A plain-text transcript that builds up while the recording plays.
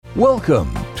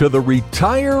Welcome to the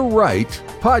Retire Right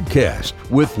podcast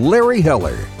with Larry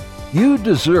Heller. You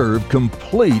deserve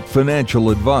complete financial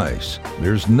advice.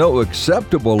 There's no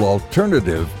acceptable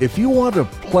alternative if you want a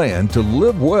plan to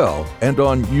live well and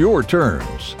on your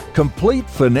terms. Complete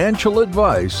financial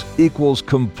advice equals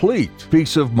complete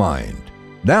peace of mind.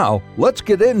 Now, let's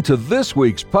get into this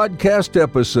week's podcast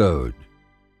episode.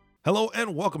 Hello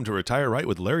and welcome to Retire Right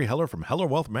with Larry Heller from Heller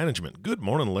Wealth Management. Good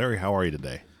morning, Larry. How are you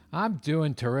today? I'm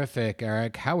doing terrific,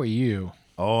 Eric. How are you?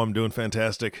 Oh, I'm doing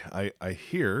fantastic. I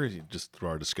hear, just through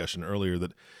our discussion earlier,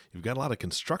 that you've got a lot of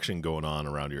construction going on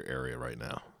around your area right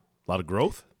now. A lot of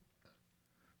growth?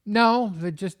 No,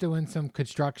 they're just doing some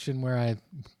construction where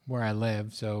I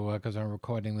live. So because I'm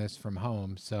recording this from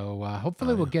home, so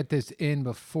hopefully we'll get this in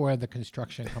before the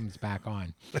construction comes back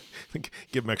on.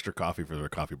 Give them extra coffee for their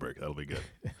coffee break. That'll be good.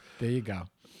 There you go.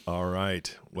 All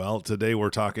right. Well, today we're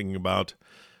talking about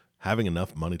having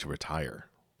enough money to retire,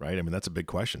 right? I mean, that's a big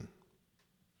question.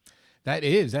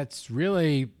 That's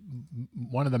really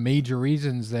one of the major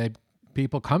reasons that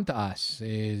people come to us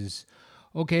is,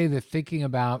 okay, they're thinking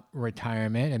about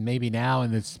retirement, and maybe now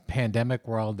in this pandemic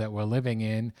world that we're living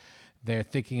in, they're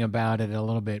thinking about it a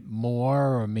little bit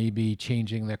more, or maybe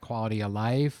changing their quality of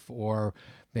life, or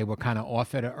they were kind of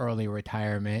offered an early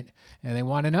retirement, and they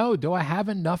want to know, do I have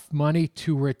enough money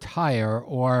to retire?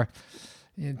 Or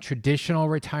in traditional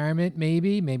retirement,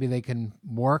 maybe they can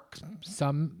work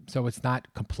some, so it's not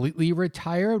completely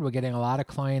retired. We're getting a lot of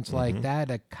clients like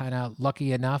that kind of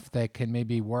lucky enough that can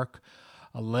maybe work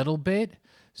a little bit.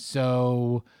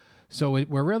 So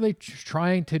we're really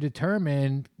trying to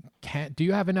determine, do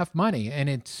you have enough money? And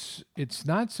it's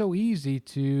not so easy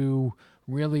to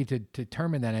really to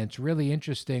determine that. And it's really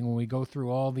interesting when we go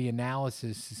through all the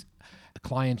analysis, the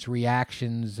clients'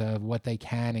 reactions of what they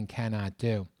can and cannot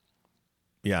do.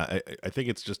 Yeah, I think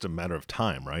it's just a matter of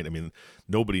time, right? I mean,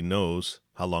 nobody knows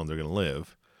how long they're going to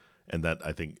live, and that,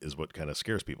 I think, is what kind of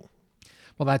scares people.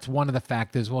 Well, that's one of the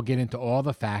factors. We'll get into all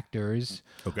the factors.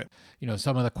 Okay. You know,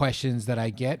 some of the questions that I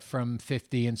get from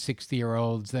 50 and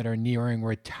 60-year-olds that are nearing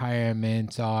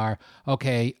retirement are,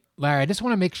 okay, Larry, I just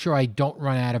want to make sure I don't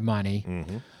run out of money.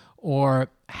 Or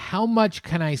how much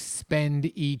can I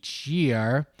spend each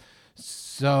year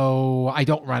so I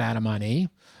don't run out of money?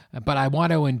 But I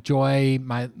want to enjoy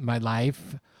my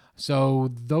life.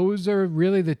 So those are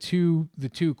really the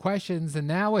two questions. And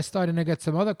now we're starting to get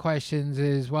some other questions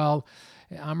is, well,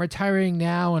 I'm retiring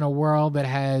now in a world that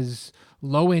has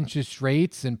low interest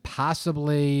rates and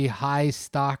possibly high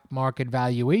stock market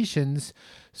valuations.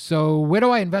 So where do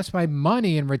I invest my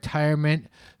money in retirement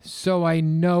so I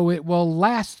know it will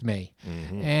last me?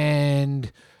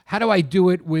 And how do I do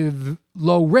it with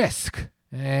low risk?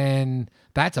 And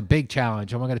that's a big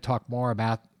challenge, and we're going to talk more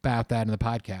about that in the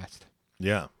podcast.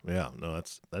 Yeah. No,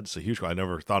 that's a huge one. I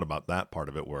never thought about that part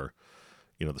of it where,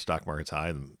 you know, the stock market's high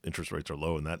and interest rates are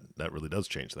low, and that really does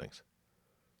change things.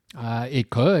 It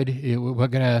could.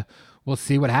 We'll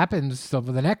see what happens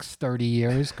over the next 30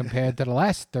 years compared to the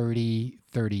last 30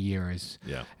 years.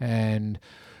 Yeah. And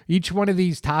each one of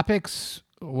these topics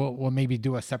we'll maybe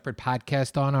do a separate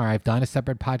podcast on, or I've done a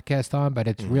separate podcast on, but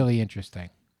it's really interesting.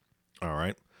 All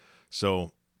right.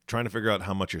 So trying to figure out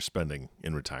how much you're spending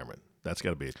in retirement, that's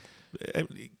got to be,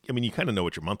 I mean, you kind of know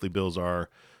what your monthly bills are,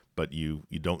 but you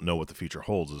don't know what the future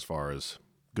holds as far as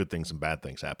good things and bad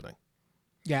things happening.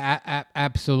 Yeah,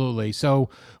 absolutely. So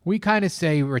we kind of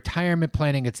say retirement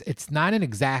planning, it's not an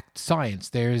exact science.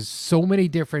 There's so many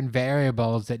different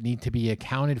variables that need to be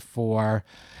accounted for,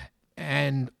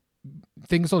 and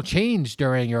things will change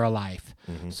during your life.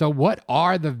 So what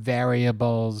are the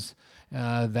variables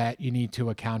that you need to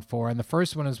account for? And the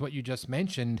first one is what you just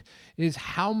mentioned, is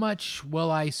how much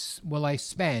will I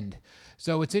spend?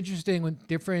 So it's interesting when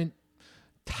different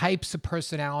types of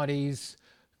personalities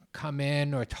come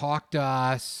in or talk to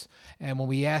us, and when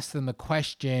we ask them the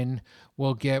question,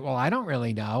 we'll get, well, I don't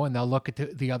really know. And they'll look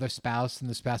at the other spouse, and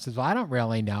the spouse says, well, I don't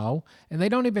really know. And they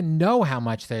don't even know how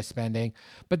much they're spending.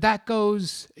 But that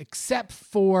goes, except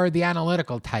for the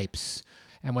analytical types,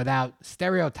 and without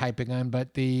stereotyping them,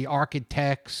 but the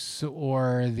architects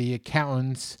or the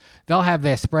accountants, they'll have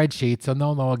their spreadsheets, and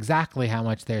they'll know exactly how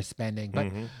much they're spending.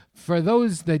 But for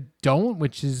those that don't,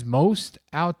 which is most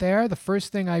out there, the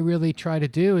first thing I really try to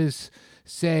do is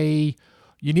say,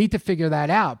 you need to figure that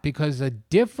out, because the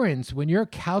difference when you're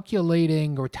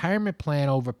calculating a retirement plan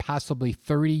over possibly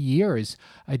 30 years,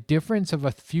 a difference of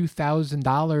a few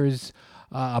 $1,000s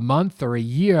a month or a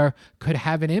year could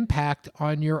have an impact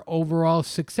on your overall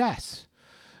success.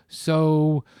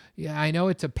 So yeah, I know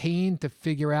it's a pain to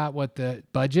figure out what the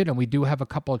budget, and we do have a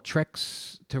couple of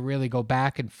tricks to really go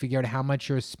back and figure out how much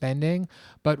you're spending.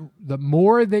 But the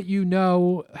more that you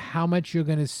know how much you're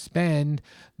going to spend,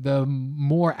 the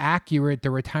more accurate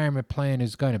the retirement plan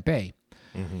is going to be.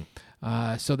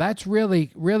 So that's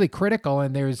really, really critical.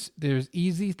 And there's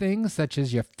easy things such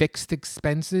as your fixed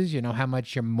expenses, you know, how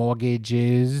much your mortgage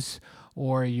is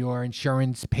or your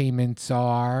insurance payments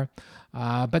are.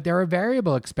 But there are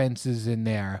variable expenses in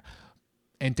there.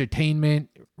 Entertainment,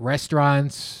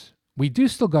 restaurants. We do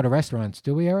still go to restaurants,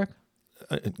 do we, Eric?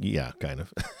 Yeah, kind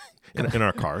of. in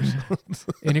our cars.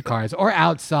 In your cars or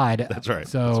outside. That's right.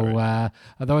 So, That's right.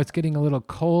 Although it's getting a little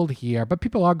cold here, but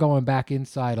people are going back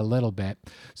inside a little bit.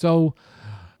 So,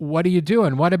 what are you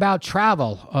doing? What about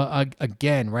travel?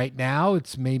 Again, right now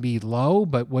it's maybe low,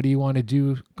 but what do you want to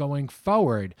do going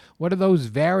forward? What are those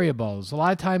variables? A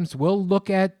lot of times we'll look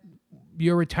at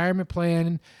your retirement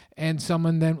plan and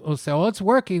someone then will say, well, it's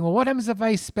working. Well, what happens if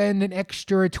I spend an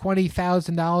extra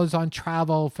 $20,000 on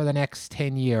travel for the next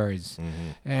 10 years?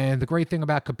 And the great thing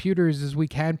about computers is we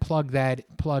can plug that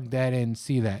in,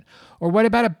 see that. Or what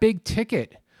about a big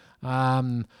ticket?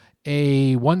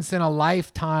 A once in a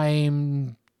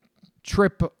lifetime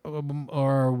trip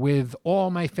or with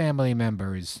all my family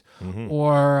members,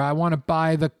 or I want to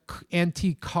buy the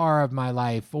antique car of my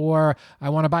life, or I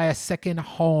want to buy a second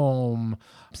home.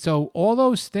 So all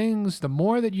those things, the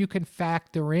more that you can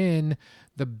factor in,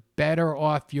 the better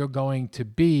off you're going to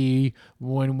be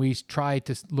when we try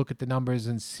to look at the numbers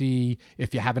and see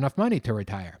if you have enough money to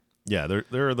retire. Yeah,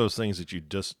 there are those things that you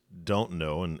just don't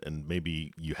know, and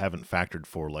maybe you haven't factored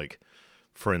for, like,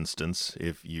 for instance,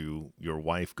 if your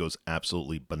wife goes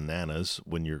absolutely bananas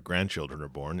when your grandchildren are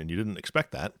born and you didn't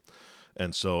expect that.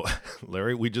 And so,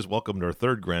 Larry, we just welcomed our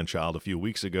third grandchild a few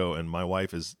weeks ago, and my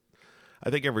wife is, I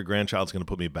think every grandchild's going to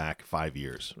put me back 5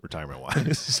 years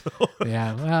retirement-wise. So.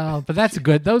 Yeah, well, but that's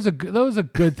good. Those are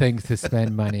good things to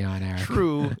spend money on, Eric.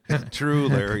 True,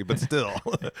 Larry, but still,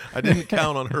 I didn't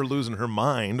count on her losing her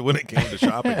mind when it came to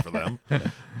shopping for them.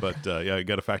 But yeah, you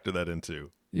got to factor that in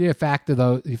too. You factor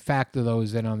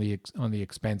those in on the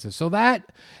expenses. So that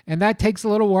takes a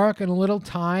little work and a little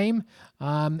time.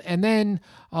 And then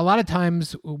a lot of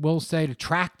times we'll say to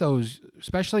track those,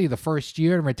 especially the first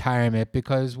year in retirement,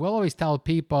 because we'll always tell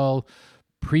people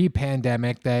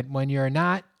pre-pandemic that when you're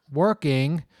not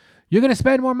working, you're going to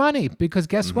spend more money because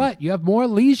guess what? You have more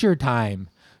leisure time.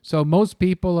 So most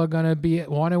people are going to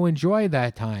want to enjoy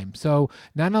that time. So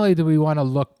not only do we want to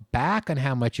look back on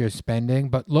how much you're spending,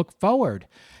 but look forward.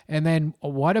 And then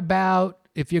what about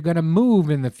if you're going to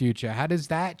move in the future? How does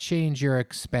that change your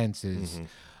expenses?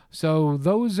 So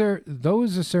those are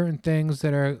certain things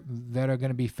that are going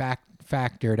to be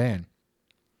factored in.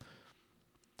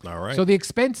 All right. So the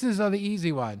expenses are the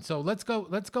easy one. So let's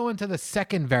go into the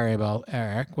second variable,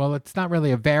 Eric. Well, it's not really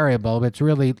a variable, but it's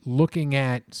really looking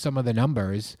at some of the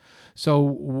numbers. So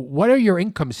what are your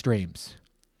income streams?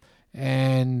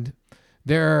 And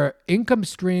there are income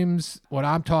streams, what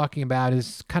I'm talking about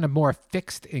is kind of more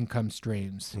fixed income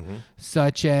streams,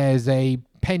 such as a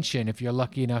pension, if you're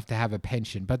lucky enough to have a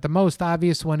pension. But the most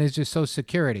obvious one is just Social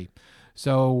Security.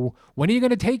 So when are you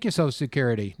going to take your Social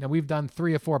Security? Now, we've done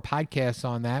 3 or 4 podcasts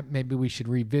on that. Maybe we should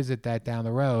revisit that down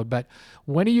the road. But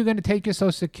when are you going to take your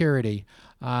Social Security?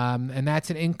 And that's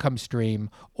an income stream.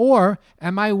 Or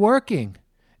am I working?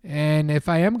 And if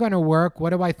I am going to work, what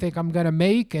do I think I'm going to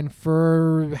make and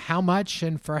for how much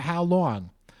and for how long?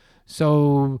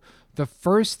 So the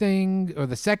first thing or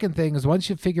the second thing is once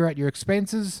you figure out your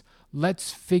expenses,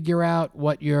 let's figure out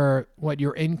what your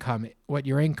income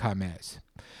is.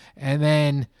 And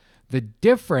then the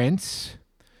difference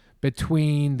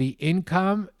between the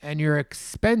income and your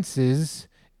expenses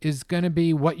is going to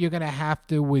be what you're going to have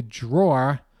to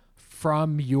withdraw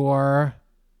from your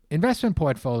investment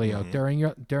portfolio during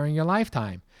your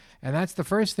lifetime. And that's the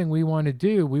first thing we want to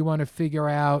do. We want to figure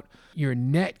out your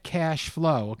net cash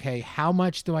flow. Okay, how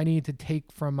much do I need to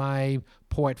take from my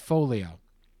portfolio?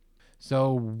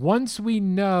 So once we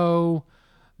know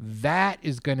that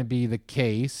is going to be the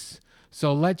case,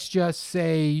 so let's just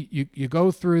say you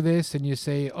go through this and you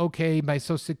say, okay, my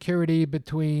Social Security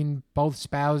between both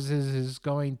spouses is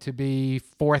going to be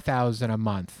 $4,000 a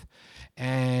month.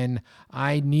 And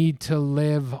I need to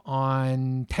live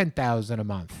on $10,000 a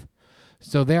month.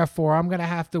 So therefore, I'm going to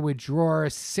have to withdraw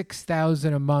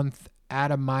 $6,000 a month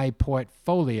out of my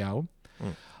portfolio.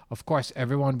 Of course,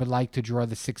 everyone would like to draw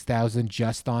the $6,000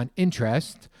 just on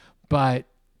interest, but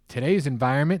today's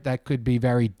environment, that could be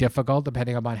very difficult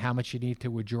depending upon how much you need to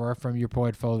withdraw from your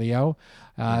portfolio.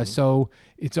 So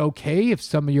it's okay if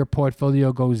some of your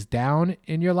portfolio goes down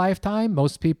in your lifetime.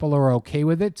 Most people are okay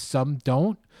with it. Some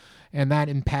don't. And that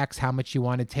impacts how much you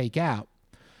want to take out.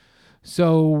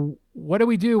 So what do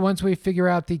we do once we figure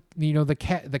out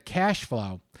the cash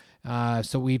flow?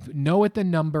 So we know what the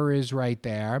number is right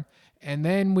there. And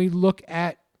then we look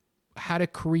at how to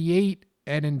create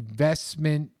an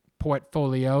investment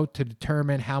portfolio to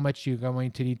determine how much you're going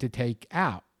to need to take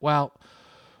out. Well,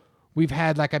 we've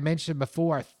had, like I mentioned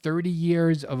before, 30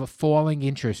 years of falling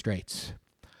interest rates.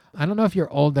 I don't know if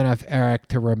you're old enough, Eric,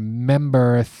 to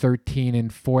remember 13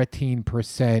 and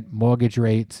 14% mortgage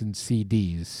rates and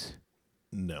CDs.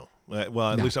 No.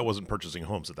 Well, at least I wasn't purchasing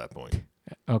homes at that point.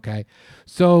 Okay.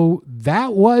 So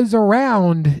that was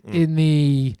around in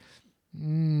the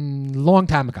long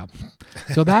time ago.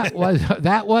 So that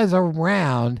was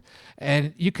around,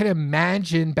 and you could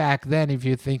imagine back then if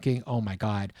you're thinking, oh my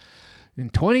God, in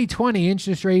 2020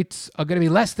 interest rates are going to be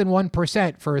less than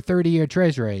 1% for a 30-year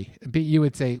treasury. But you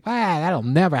would say, that'll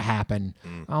never happen.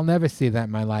 I'll never see that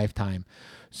in my lifetime.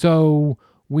 So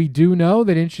we do know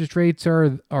that interest rates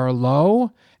are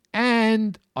low,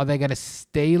 and are they going to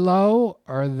stay low?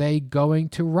 Or are they going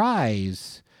to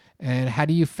rise? And how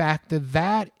do you factor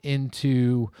that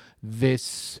into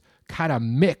this kind of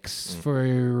mix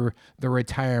for the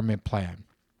retirement plan?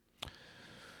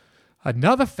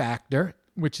 Another factor,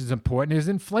 which is important, is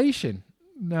inflation.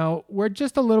 Now, we're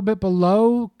just a little bit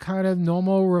below kind of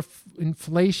normal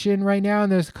inflation right now,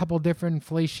 and there's a couple different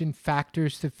inflation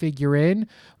factors to figure in.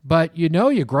 But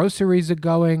your groceries are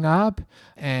going up,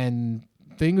 and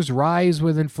things rise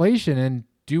with inflation. And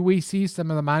do we see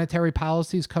some of the monetary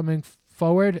policies coming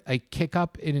forward, a kick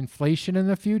up in inflation in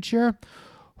the future?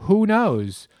 Who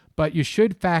knows? But you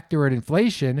should factor in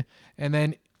inflation. And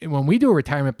then when we do a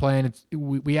retirement plan,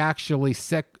 we actually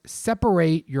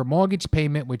separate your mortgage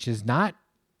payment, which is not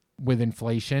with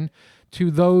inflation,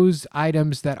 to those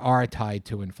items that are tied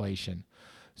to inflation.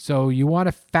 So you want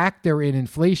to factor in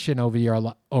inflation over your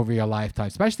lifetime,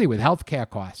 especially with healthcare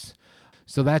costs.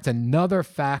 So that's another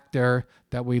factor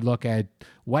that we look at.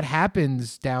 What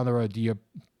happens down the road?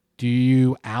 Do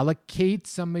you allocate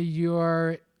some of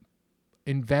your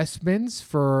investments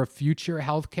for future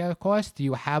healthcare costs? Do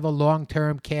you have a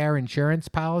long-term care insurance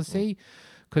policy?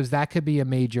 Because that could be a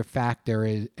major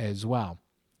factor as well.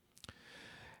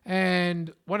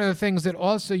 And one of the things that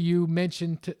also you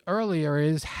mentioned earlier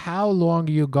is how long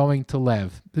are you going to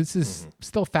live? This is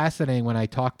still fascinating when I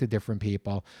talk to different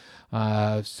people.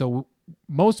 So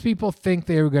most people think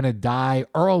they're going to die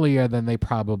earlier than they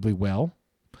probably will.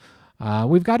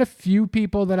 We've got a few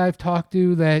people that I've talked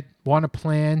to that want to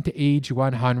plan to age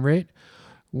 100.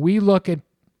 We look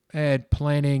at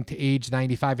planning to age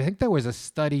 95. I think there was a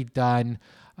study done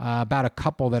about a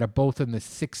couple that are both in the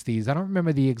 60s. I don't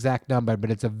remember the exact number, but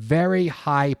it's a very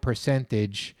high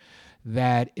percentage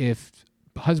that if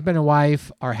husband and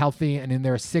wife are healthy and in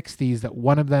their 60s, that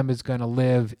one of them is going to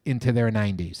live into their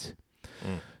 90s.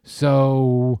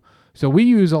 So we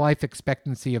use a life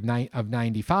expectancy of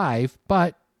 95,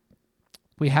 but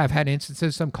we have had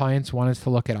instances, some clients want us to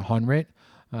look at 100,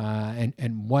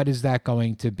 and what is that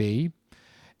going to be?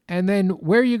 And then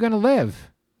where are you going to live?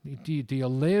 Do you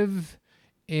live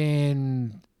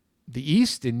in the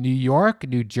East, in New York,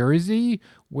 New Jersey,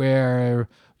 where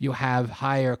you have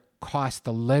higher cost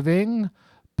of living,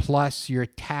 plus your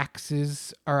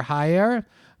taxes are higher,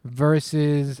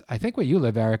 versus, I think where you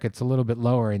live, Eric, it's a little bit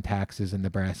lower in taxes in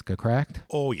Nebraska, correct?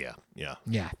 Oh, yeah.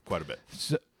 Quite a bit.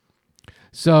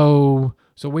 So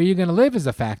where you're going to live is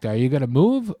a factor. Are you going to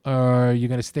move, or are you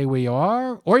going to stay where you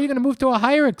are, or are you going to move to a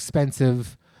higher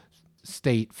expensive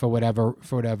state for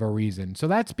whatever reason? So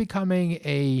that's becoming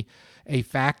a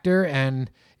factor.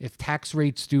 And if tax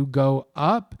rates do go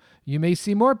up, you may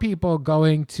see more people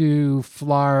going to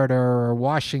Florida or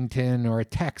Washington or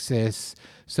Texas.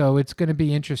 So it's going to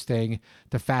be interesting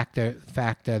to factor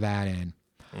that in.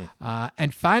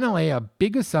 And finally, a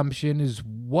big assumption is,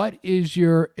 what is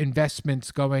your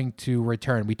investments going to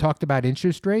return? We talked about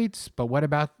interest rates, but what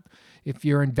about if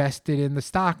you're invested in the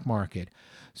stock market?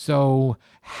 So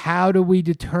how do we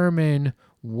determine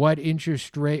what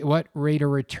rate of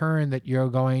return that you're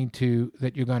going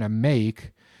to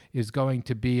make is going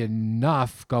to be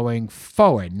enough going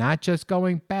forward, not just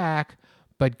going back,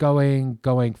 but going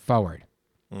forward?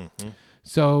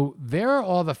 So there are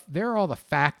all the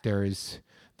factors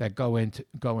that go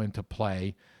into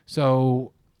play.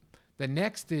 So the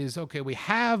next is, okay, we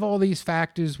have all these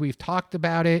factors. We've talked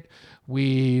about it.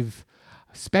 We've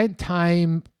spent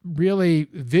time really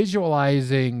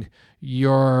visualizing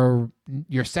your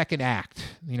second act.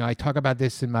 I talk about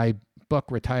this in my book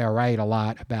Retire Right a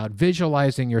lot, about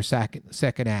visualizing your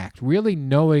second act, really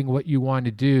knowing what you want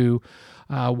to do.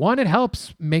 One, it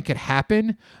helps make it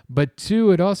happen, but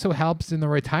two, it also helps in the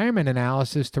retirement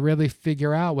analysis to really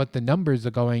figure out what the numbers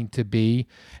are going to be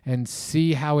and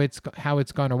see how it's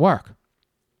going to work.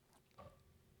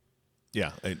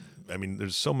 Yeah, I mean,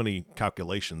 there's so many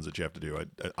calculations that you have to do.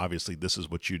 Obviously, this is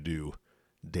what you do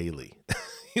daily.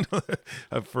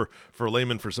 For a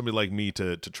layman, for somebody like me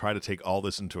to try to take all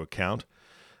this into account,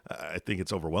 I think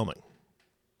it's overwhelming.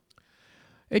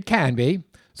 It can be.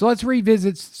 So let's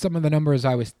revisit some of the numbers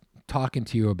I was talking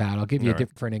to you about. I'll give you a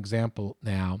different example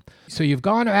now. So you've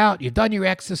gone out, you've done your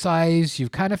exercise,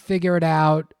 you've kind of figured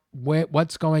out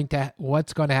what's going to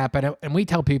happen. And we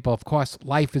tell people, of course,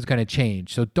 life is going to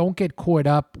change. So don't get caught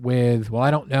up with, well,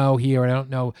 I don't know here, I don't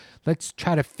know. Let's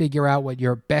try to figure out what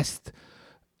your best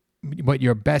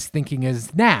thinking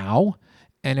is now.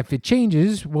 And if it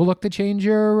changes, we'll look to change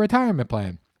your retirement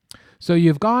plan. So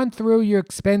you've gone through your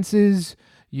expenses.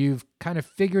 You've kind of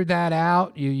figured that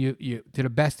out. You did the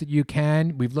best that you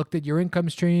can. We've looked at your income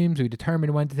streams. We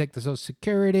determined when to take the Social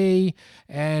Security,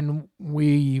 and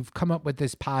we've come up with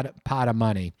this pot of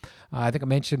money. I think I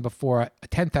mentioned before a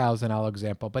 $10,000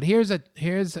 example, but here's an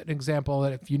example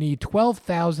that if you need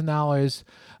 $12,000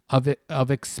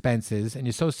 of expenses and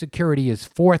your Social Security is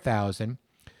 $4,000,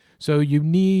 so you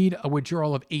need a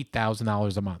withdrawal of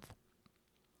 $8,000 a month.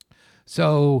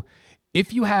 So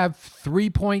if you have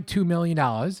 $3.2 million,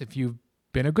 if you've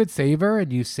been a good saver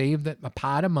and you saved a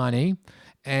pot of money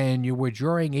and you're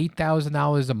withdrawing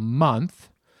 $8,000 a month,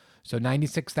 so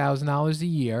 $96,000 a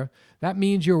year, that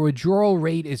means your withdrawal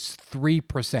rate is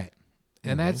 3%.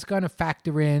 And that's going to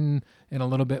factor in a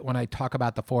little bit when I talk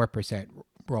about the 4%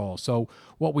 role. So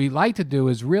what we like to do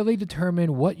is really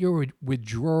determine what your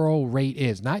withdrawal rate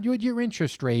is, not what your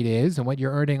interest rate is and what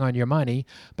you're earning on your money,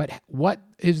 but what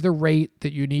is the rate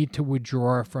that you need to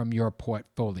withdraw from your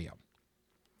portfolio.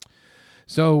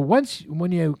 So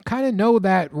when you kind of know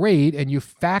that rate and you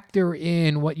factor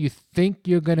in what you think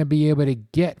you're going to be able to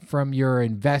get from your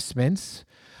investments,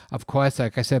 of course,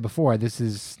 like I said before, this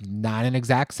is not an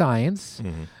exact science,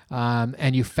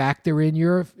 and you factor in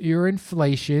your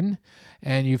inflation,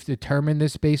 and you've determined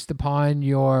this based upon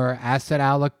your asset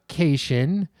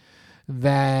allocation,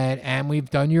 and we've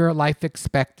done your life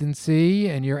expectancy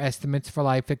and your estimates for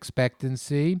life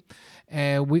expectancy,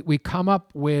 and we come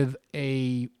up with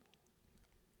a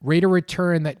rate of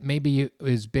return that maybe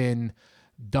has been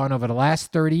done over the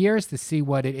last 30 years to see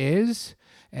what it is.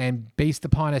 And based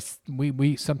upon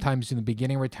we sometimes in the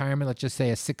beginning of retirement, let's just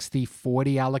say a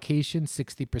 60-40 allocation,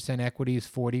 60% equities,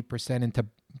 40% into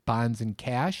bonds and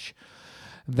cash,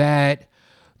 that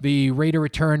the rate of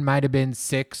return might have been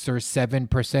 6 or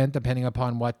 7%, depending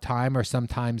upon what time, or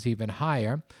sometimes even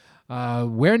higher.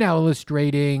 We're now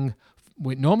illustrating,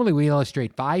 normally we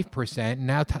illustrate 5%, and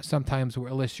now sometimes we're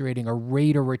illustrating a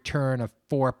rate of return of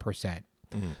 4%.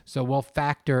 So we'll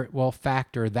factor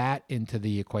that into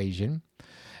the equation.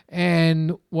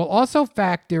 And we'll also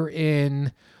factor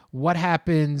in what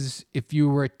happens if you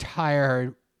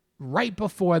retire right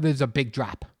before there's a big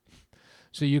drop.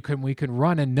 So we can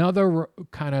run another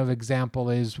kind of example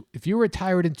is if you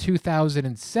retired in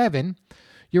 2007,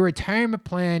 your retirement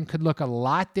plan could look a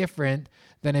lot different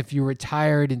than if you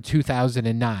retired in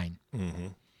 2009.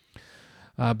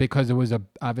 Because there was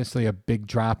obviously a big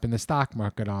drop in the stock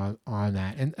market on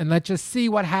that. And let's just see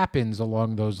what happens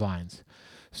along those lines.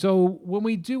 So when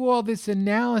we do all this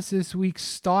analysis, we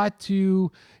start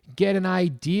to get an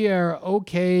idea,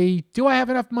 okay, do I have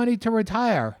enough money to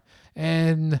retire?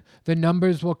 And the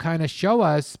numbers will kind of show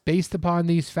us, based upon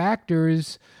these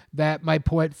factors, that my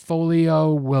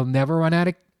portfolio will never run out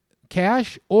of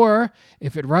cash, or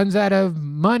if it runs out of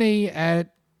money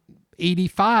at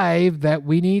 85, that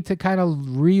we need to kind of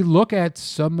relook at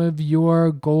some of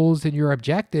your goals and your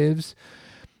objectives.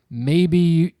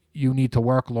 Maybe you need to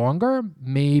work longer,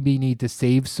 maybe need to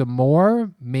save some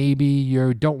more, maybe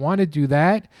you don't want to do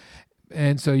that,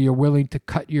 and so you're willing to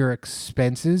cut your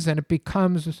expenses, and it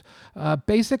becomes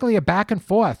basically a back and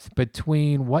forth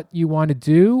between what you want to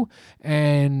do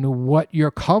and what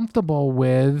you're comfortable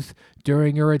with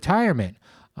during your retirement.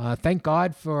 Thank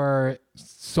God for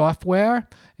software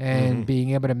and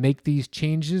being able to make these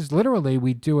changes. Literally,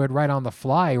 we do it right on the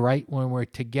fly, right when we're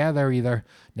together, either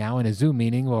now in a Zoom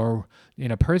meeting or in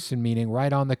a person meeting,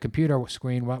 right on the computer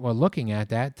screen, what we're looking at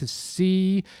that to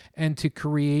see and to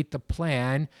create the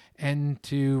plan and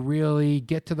to really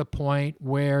get to the point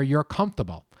where you're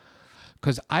comfortable.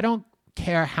 Because I don't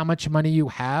care how much money you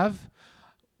have.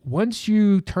 once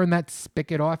you turn that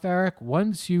spigot off, Eric,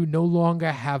 once you no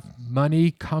longer have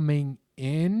money coming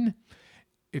in,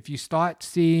 if you start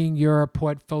seeing your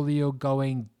portfolio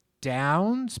going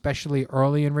down, especially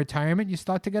early in retirement, you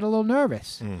start to get a little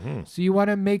nervous. So you want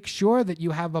to make sure that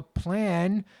you have a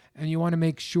plan, and you want to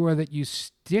make sure that you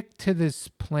stick to this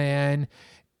plan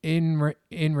in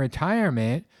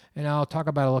retirement. And I'll talk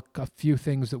about a few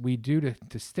things that we do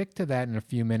to stick to that in a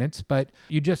few minutes. But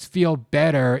you just feel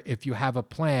better if you have a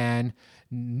plan,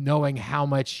 knowing how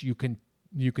much you can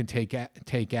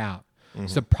take out.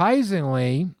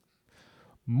 Surprisingly,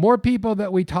 more people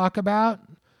that we talk about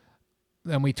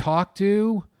than we talk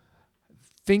to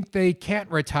think they can't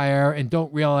retire and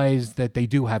don't realize that they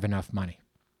do have enough money.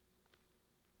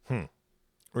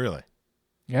 Really?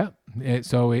 Yeah.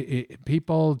 So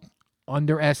people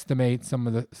underestimate some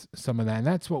of that, and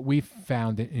that's what we've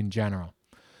found in general.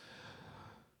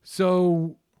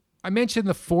 So I mentioned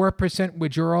the 4%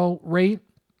 withdrawal rate.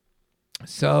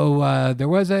 So there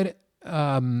was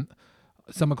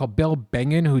someone called Bill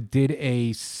Bengen who did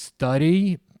a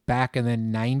study back in the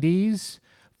 90s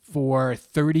for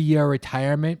 30-year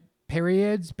retirement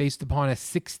periods based upon a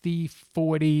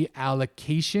 60-40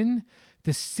 allocation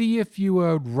to see if you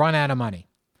would run out of money.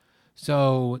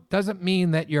 So it doesn't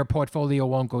mean that your portfolio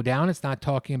won't go down. It's not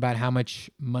talking about how much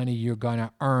money you're going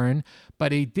to earn,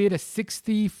 but he did a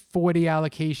 60-40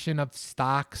 allocation of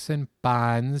stocks and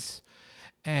bonds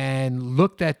and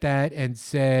looked at that and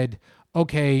said,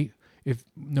 okay, if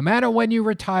no matter when you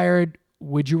retired,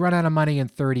 would you run out of money in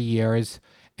 30 years?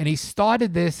 And he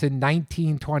started this in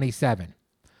 1927.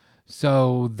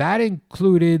 So that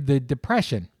included the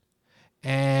Depression.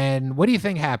 And what do you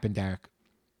think happened, Derek?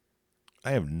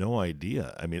 I have no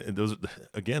idea. I mean,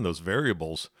 those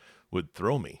variables would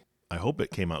throw me. I hope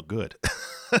it came out good.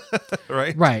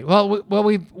 Right? Right. Well,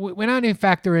 we're not even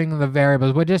factoring the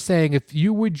variables. We're just saying if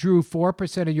you withdrew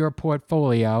 4% of your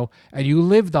portfolio and you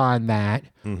lived on that,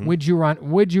 would you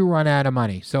run out of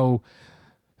money? So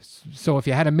if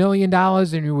you had $1 million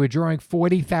and you were drawing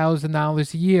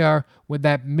 $40,000 a year, would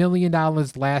that $1 million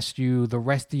last you the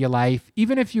rest of your life,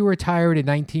 even if you retired in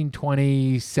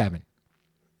 1927?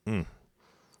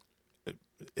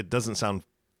 It doesn't sound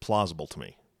plausible to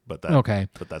me, but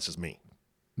that's just me.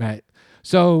 Right.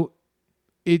 So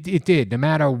it did. No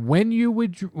matter when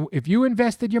if you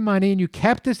invested your money and you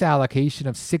kept this allocation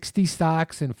of 60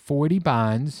 stocks and 40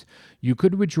 bonds, you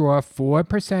could withdraw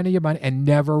 4% of your money and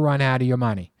never run out of your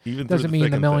money. Doesn't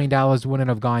mean the $1 million wouldn't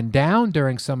have gone down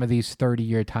during some of these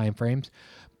 30-year time frames,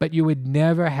 but you would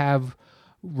never have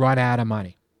run out of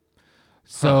money.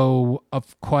 So,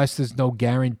 of course, there's no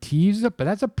guarantees, but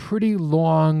that's a pretty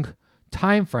long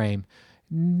time frame.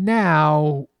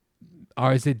 Now,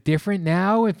 or is it different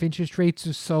now if interest rates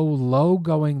are so low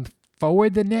going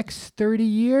forward the next 30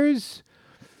 years?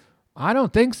 I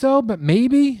don't think so, but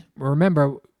maybe.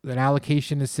 Remember, an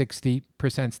allocation is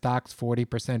 60% stocks,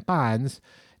 40% bonds.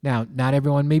 Now, not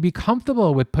everyone may be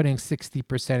comfortable with putting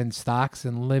 60% in stocks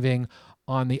and living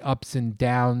on the ups and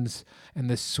downs and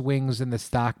the swings in the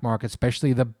stock market,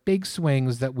 especially the big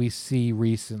swings that we see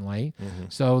recently.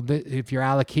 So if your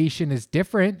allocation is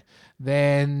different,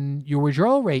 then your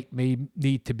withdrawal rate may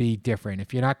need to be different.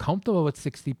 If you're not comfortable with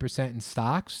 60% in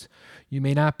stocks, you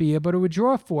may not be able to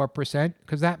withdraw 4%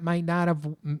 because that might not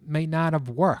have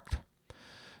worked.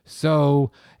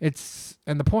 So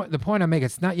the point I make,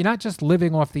 you're not just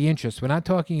living off the interest. We're not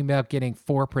talking about getting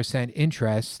 4%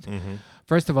 interest.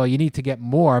 First of all, you need to get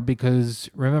more because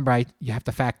remember, you have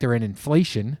to factor in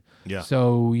inflation. Yeah.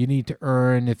 So you need to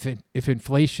earn, if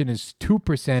inflation is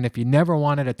 2%, if you never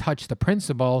wanted to touch the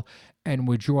principal and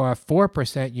withdraw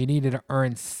 4%, you needed to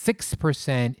earn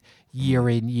 6% year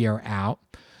in, year out.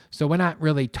 So we're not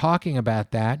really talking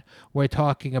about that. We're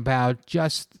talking about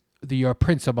just your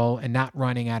principal and not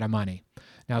running out of money.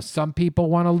 Now, some people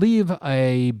want to leave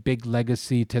a big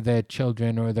legacy to their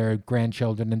children or their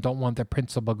grandchildren and don't want their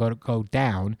principal to go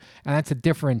down, and that's a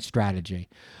different strategy.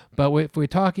 But if we're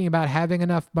talking about having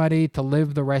enough money to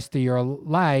live the rest of your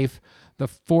life, the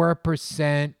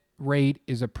 4% rate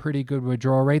is a pretty good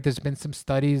withdrawal rate. There's been some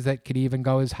studies that could even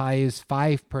go as high as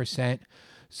 5%.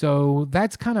 So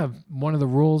that's kind of one of the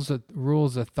rules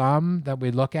of thumb that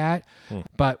we look at.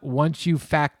 But once you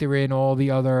factor in all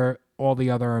the other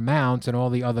amounts and all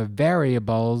the other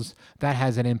variables, that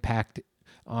has an impact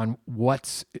on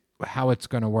how it's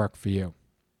going to work for you.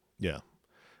 Yeah.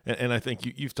 And I think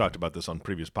you've talked about this on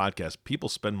previous podcasts. People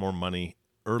spend more money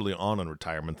early on in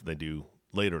retirement than they do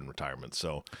later in retirement.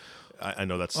 So I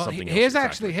know that's Well, something else.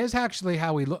 here's actually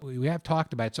how we look. We have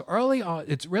talked about it. So early on,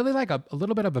 it's really like a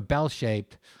little bit of a bell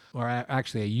shaped, or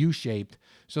actually a U shaped.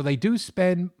 So they do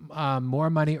spend more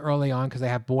money early on because they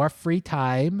have more free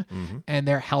time, and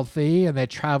they're healthy, and they're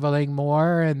traveling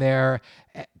more, and they're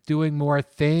doing more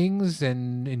things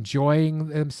and enjoying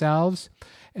themselves.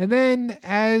 And then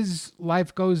as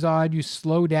life goes on, you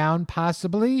slow down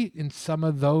possibly in some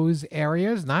of those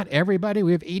areas. Not everybody.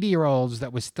 We have 80-year-olds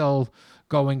that were still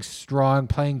going strong,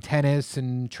 playing tennis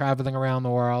and traveling around the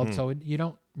world. So you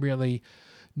don't really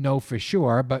know for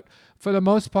sure. But for the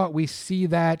most part, we see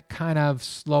that kind of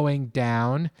slowing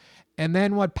down. And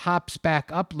then what pops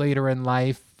back up later in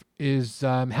life is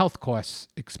health costs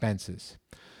expenses.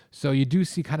 So you do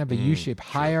see kind of a U-shape,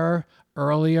 higher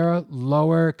earlier,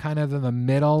 lower kind of in the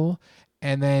middle,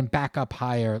 and then back up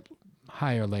higher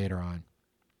later on.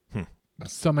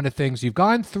 Some of the things you've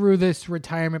gone through this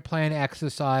retirement plan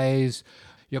exercise,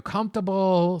 you're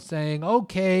comfortable saying,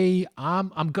 okay,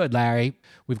 I'm good, Larry.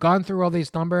 We've gone through all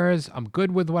these numbers. I'm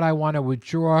good with what I want to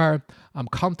withdraw. I'm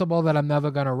comfortable that I'm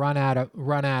never going to run out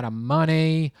of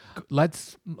money.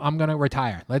 I'm going to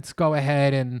retire. Let's go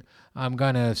ahead and I'm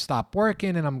going to stop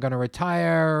working and I'm going to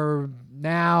retire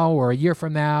now or a year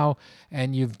from now.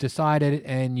 And you've decided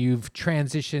and you've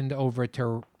transitioned over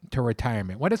to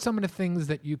retirement. What are some of the things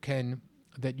that you can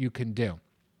do?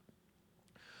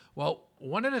 Well,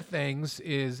 one of the things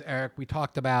is, Eric, we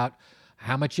talked about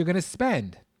how much you're going to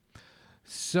spend.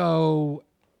 So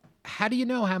how do you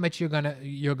know how much you're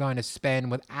going to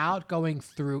spend without going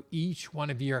through each one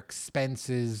of your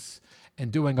expenses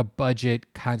and doing a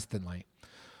budget constantly?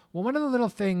 Well, one of the little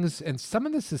things, and some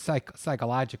of this is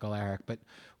psychological, Eric, but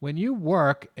when you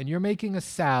work and you're making a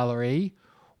salary,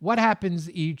 what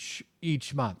happens each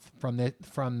month from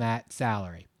that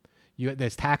salary?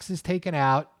 There's taxes taken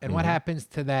out, and what happens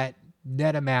to that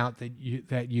net amount that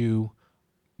you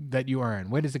earn?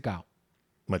 Where does it go?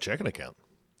 My checking account.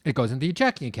 It goes into your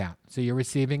checking account. So you're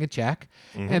receiving a check,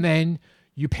 and then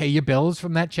you pay your bills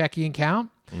from that checking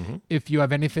account. If you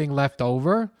have anything left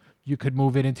over, you could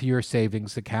move it into your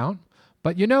savings account.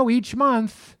 But each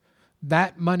month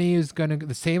that money is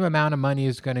the same amount of money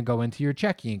is going to go into your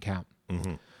checking account.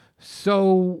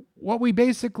 So what we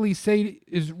basically say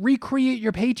is recreate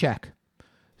your paycheck.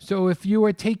 So if you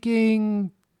are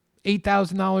taking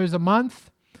 $8,000 a month,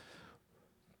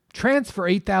 transfer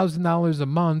 $8,000 a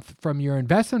month from your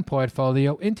investment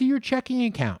portfolio into your checking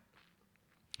account.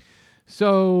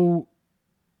 So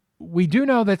we do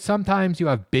know that sometimes you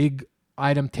have big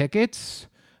item tickets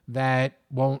that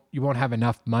you won't have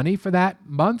enough money for that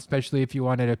month, especially if you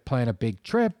wanted to plan a big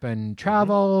trip and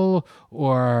travel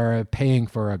or paying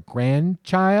for a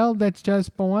grandchild that's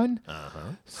just born.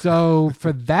 So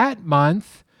for that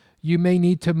month, you may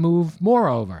need to move more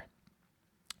over.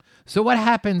 So what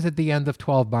happens at the end of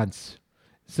 12 months?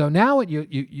 So now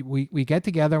we get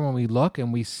together when we look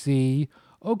and we see,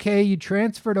 okay, you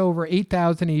transferred over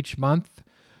 $8,000 each month.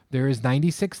 There is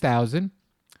 $96,000.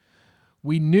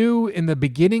 We knew in the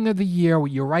beginning of the year,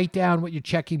 you write down what your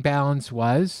checking balance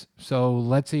was. So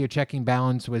let's say your checking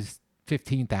balance was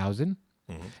 $15,000.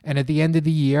 And at the end of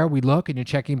the year, we look and your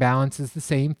checking balance is the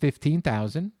same,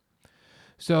 $15,000.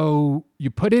 So you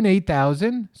put in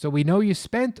 $8,000. So we know you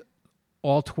spent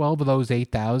all 12 of those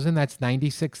 $8,000. That's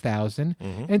 $96,000.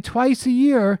 And twice a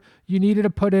year, you needed to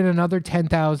put in another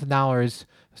 $10,000.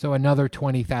 So another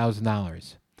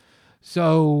 $20,000.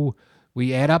 So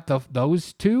we add up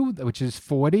those two, which is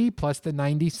 40 plus the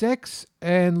 96.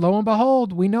 And lo and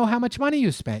behold, we know how much money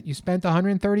you spent. You spent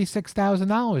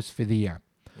 $136,000 for the year.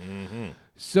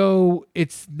 So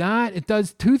it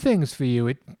does two things for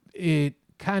you. It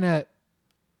kind of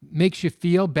makes you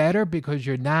feel better because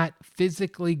you're not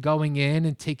physically going in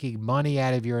and taking money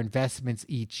out of your investments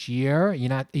each year. You're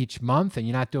not each month, and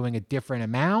you're not doing a different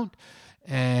amount.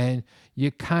 And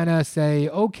you kind of say,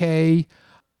 okay,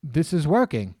 this is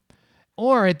working.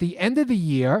 Or at the end of the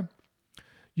year,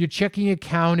 your checking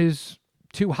account is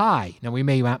too high. Now, we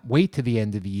may not wait to the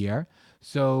end of the year,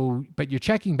 but your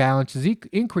checking balance is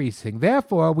increasing.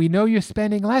 Therefore, we know you're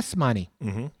spending less money.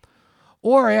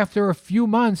 Or after a few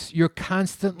months, you're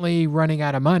constantly running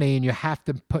out of money and you have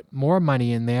to put more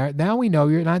money in there. Now we know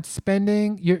you're not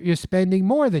spending, you're spending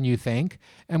more than you think,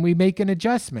 and we make an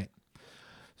adjustment.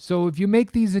 So if you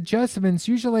make these adjustments,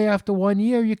 usually after 1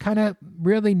 year, you kind of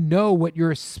really know what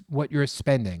you're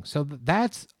spending. So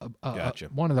that's Gotcha.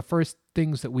 One of the first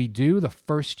things that we do the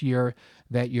first year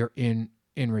that you're in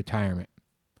retirement.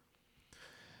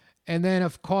 And then,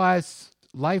 of course,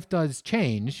 life does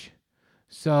change.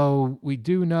 So we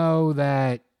do know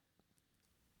that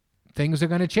things are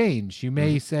going to change. You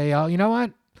may say, oh, you know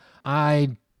what?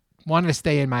 I wanted to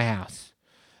stay in my house.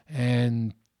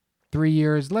 And 3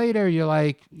 years later, you're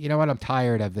like, you know what? I'm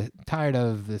tired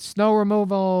of the snow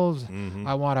removals.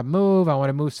 I want to move. I want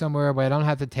to move somewhere where I don't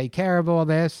have to take care of all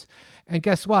this. And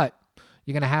guess what?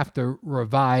 You're going to have to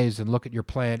revise and look at your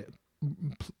plan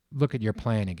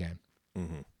again.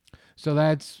 So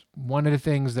that's one of the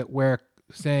things that we're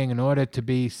saying in order to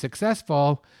be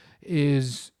successful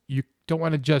is you don't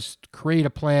want to just create a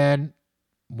plan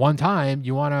one time.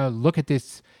 You want to look at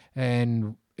this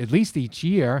and at least each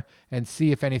year and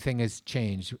see if anything has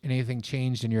changed. Anything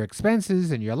changed in your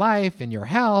expenses, in your life, in your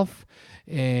health,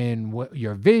 in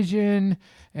your vision,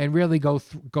 and really go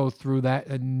through that.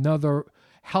 Another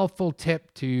helpful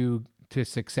tip to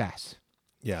success.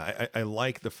 Yeah, I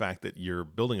like the fact that you're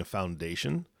building a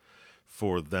foundation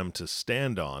for them to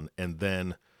stand on, and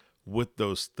then with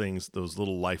those things, those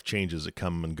little life changes that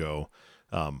come and go,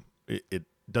 it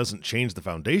doesn't change the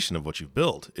foundation of what you've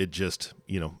built. It just,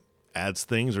 adds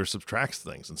things or subtracts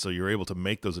things. And so you're able to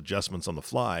make those adjustments on the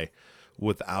fly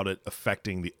without it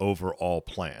affecting the overall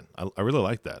plan. I really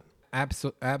like that.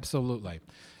 Absolutely.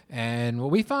 And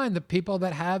what we find, the people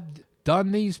that have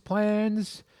done these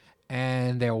plans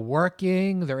and they're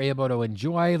working, they're able to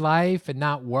enjoy life and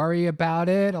not worry about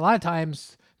it. A lot of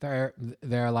times they're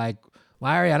like,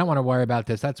 Larry, I don't want to worry about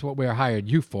this. That's what we're hired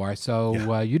you for.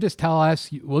 So you just tell us,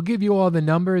 we'll give you all the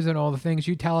numbers and all the things.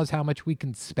 You tell us how much we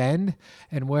can spend,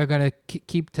 and we're going to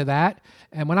keep to that.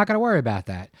 And we're not going to worry about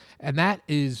that. And that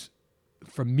is,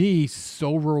 for me,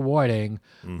 so rewarding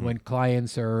when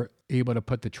clients are able to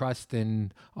put the trust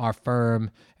in our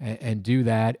firm and do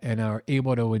that and are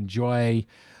able to enjoy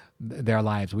their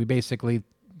lives. We basically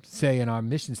say in our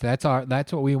mission, that's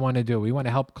what we want to do. We want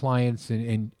to help clients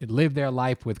and live their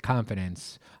life with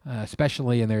confidence,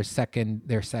 especially in their second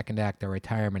act, their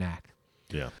retirement act.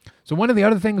 Yeah. So one of the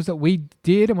other things that we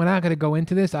did, and we're not going to go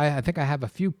into this, I think I have a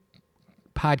few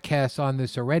podcasts on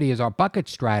this already, is our bucket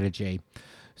strategy.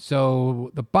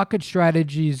 So the bucket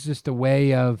strategy is just a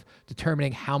way of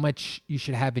determining how much you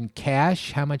should have in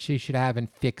cash, how much you should have in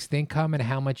fixed income, and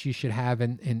how much you should have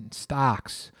in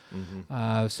stocks.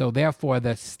 So therefore,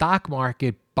 the stock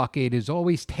market bucket is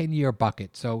always 10-year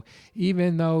bucket. So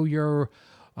even though you're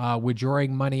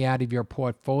withdrawing money out of your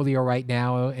portfolio right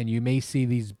now, and you may see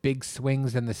these big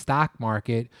swings in the stock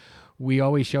market, we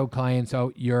always show clients,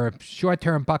 your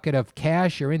short-term bucket of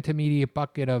cash, your intermediate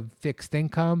bucket of fixed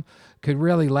income could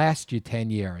really last you 10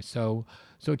 years. So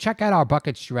check out our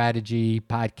bucket strategy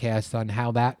podcast on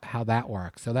how that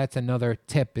works. So that's another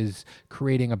tip, is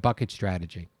creating a bucket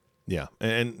strategy. Yeah,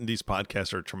 and these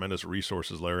podcasts are tremendous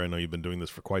resources, Larry. I know you've been doing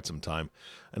this for quite some time,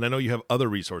 and I know you have other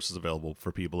resources available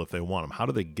for people if they want them. How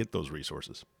do they get those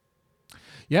resources?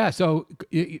 Yeah, so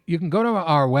you can go to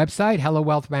our website,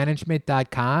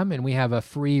 hellowealthmanagement.com, and we have a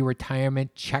free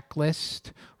retirement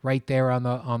checklist right there on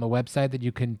the website that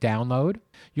you can download.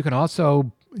 You can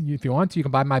also, if you want to, you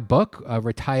can buy my book,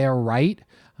 Retire Right.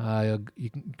 You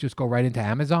can just go right into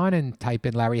Amazon and type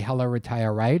in Larry Heller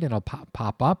Retire Right, and it'll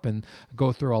pop up and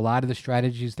go through a lot of the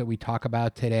strategies that we talk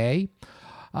about today.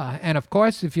 And of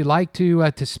course, if you'd like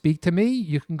to speak to me,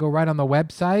 you can go right on the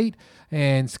website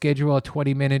and schedule a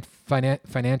 20-minute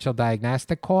financial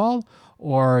diagnostic call,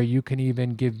 or you can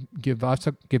even give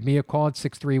me a call at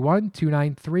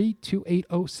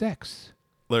 631-293-2806.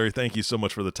 Larry, thank you so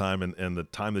much for the time and the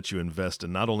time that you invest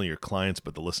in not only your clients,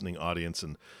 but the listening audience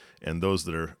and those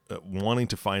that are wanting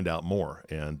to find out more,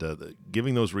 and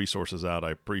giving those resources out.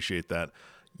 I appreciate that.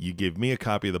 You gave me a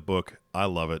copy of the book. I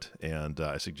love it, and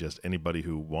I suggest anybody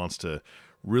who wants to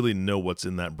really know what's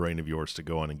in that brain of yours to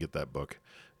go on and get that book,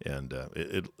 and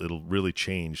it'll really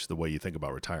change the way you think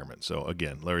about retirement. So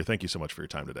again, Larry, thank you so much for your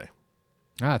time today.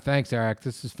 Thanks, Eric.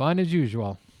 This is fun as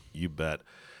usual. You bet.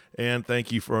 And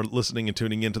thank you for listening and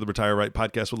tuning in to the Retire Right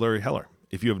podcast with Larry Heller.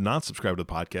 If you have not subscribed to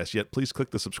the podcast yet, please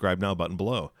click the subscribe now button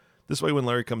below. This way, when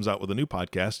Larry comes out with a new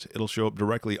podcast, it'll show up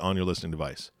directly on your listening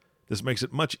device. This makes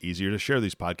it much easier to share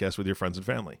these podcasts with your friends and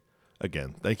family.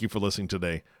 Again, thank you for listening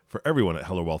today. For everyone at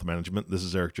Heller Wealth Management, this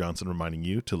is Eric Johnson reminding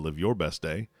you to live your best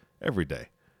day every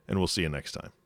day, and we'll see you next time.